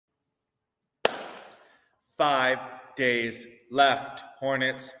5 days left.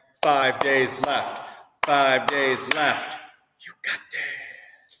 Hornets, 5 days left. 5 days left. You got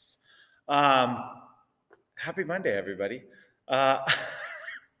this. Happy Monday, everybody.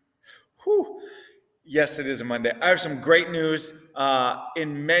 Yes, it is a Monday. I have some great news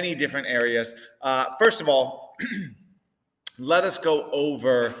in many different areas. First of all, let us go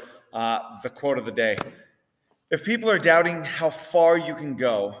over the quote of the day. If people are doubting how far you can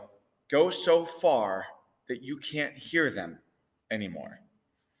go so far that you can't hear them anymore.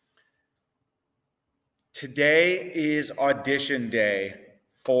 Today is audition day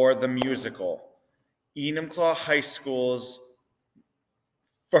for the musical, Enumclaw High School's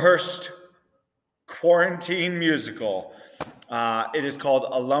first quarantine musical. It is called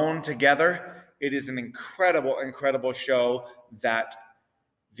Alone Together. It is an incredible, incredible show that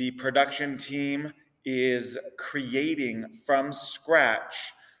the production team is creating from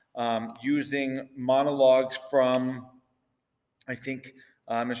scratch using monologues from, I think,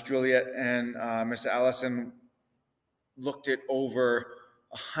 Miss Juliet and Miss Allison looked at over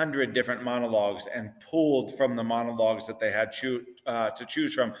 100 different monologues and pulled from the monologues that they had to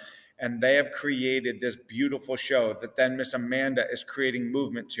choose from. And they have created this beautiful show that then Miss Amanda is creating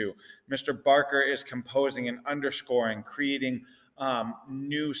movement to. Mr. Barker is composing and underscoring, creating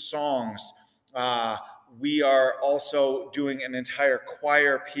new songs. We are also doing an entire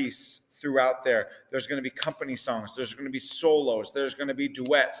choir piece throughout there. There's going to be company songs. There's going to be solos. There's going to be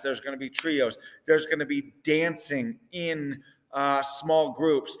duets. There's going to be trios. There's going to be dancing in small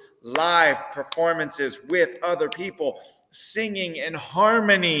groups, live performances with other people, singing in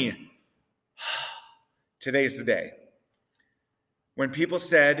harmony. Today's the day. When people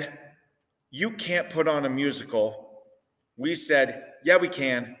said, you can't put on a musical, we said, yeah, we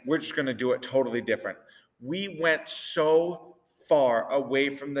can. We're just going to do it totally different. We went so far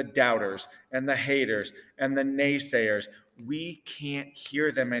away from the doubters and the haters and the naysayers. We can't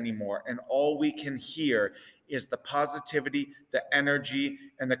hear them anymore. And all we can hear is the positivity, the energy,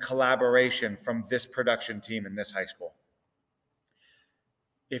 and the collaboration from this production team in this high school.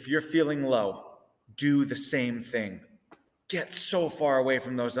 If you're feeling low, do the same thing. Get so far away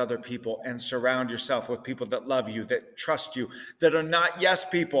from those other people and surround yourself with people that love you, that trust you, that are not yes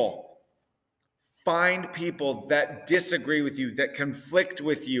people. Find people that disagree with you, that conflict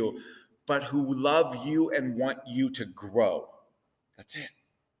with you, but who love you and want you to grow. That's it.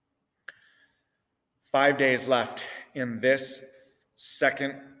 5 days left in this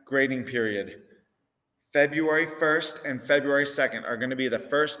second grading period. February 1st and February 2nd are going to be the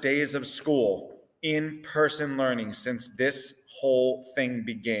first days of school, in-person learning since this whole thing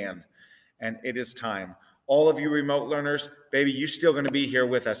began. And it is time. All of you remote learners, baby, you're still going to be here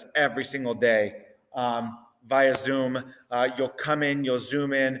with us every single day via Zoom. You'll come in, you'll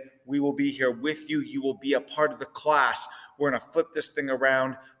Zoom in. We will be here with you. You will be a part of the class. We're going to flip this thing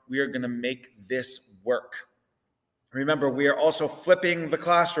around. We are going to make this work. Remember, we are also flipping the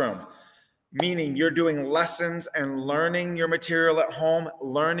classroom, meaning you're doing lessons and learning your material at home,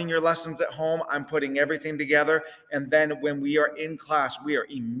 learning your lessons at home. I'm putting everything together. And then when we are in class, we are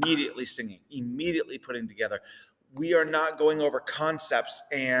immediately singing, immediately putting together. We are not going over concepts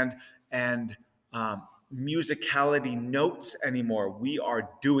and musicality notes anymore. We are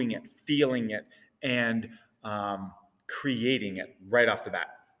doing it, feeling it, and creating it right off the bat.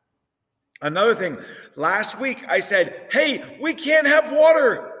 Another thing, last week I said, hey, we can't have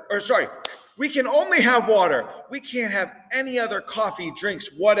water, we can only have water. We can't have any other coffee, drinks,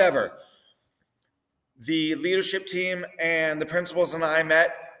 whatever. The leadership team and the principals and I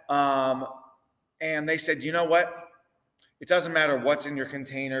met, and they said, you know what? It doesn't matter what's in your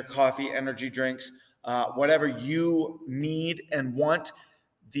container, coffee, energy drinks, whatever you need and want.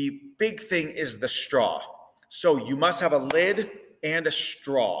 The big thing is the straw. So you must have a lid and a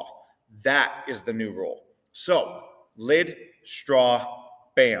straw. That is the new rule. So lid, straw,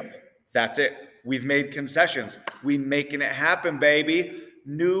 bam. That's it. We've made concessions. We're making it happen, baby.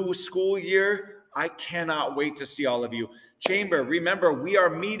 New school year. I cannot wait to see all of you. Chamber, remember, we are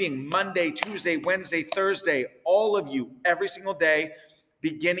meeting Monday, Tuesday, Wednesday, Thursday, all of you, every single day,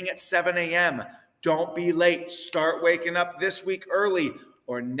 beginning at 7 a.m. Don't be late. Start waking up this week early,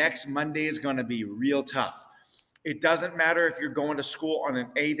 or next Monday is going to be real tough. It doesn't matter if you're going to school on an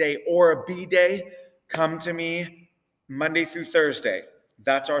A day or a B day. Come to me Monday through Thursday.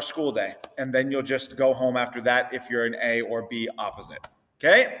 That's our school day. And then you'll just go home after that if you're an A or B opposite.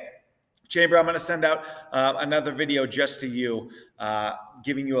 Okay? Chamber, I'm going to send out another video just to you,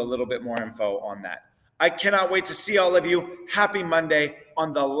 giving you a little bit more info on that. I cannot wait to see all of you. Happy Monday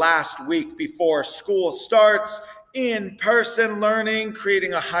on the last week before school starts. In-person learning,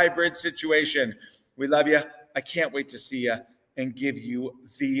 creating a hybrid situation. We love you. I can't wait to see you and give you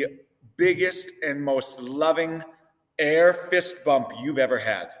the biggest and most loving air fist bump you've ever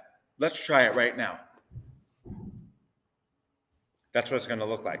had. Let's try it right now. That's what it's going to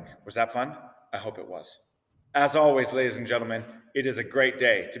look like. Was that fun? I hope it was. As always, ladies and gentlemen, it is a great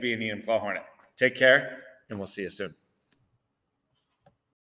day to be an Eden Flow Hornet. Take care, and we'll see you soon.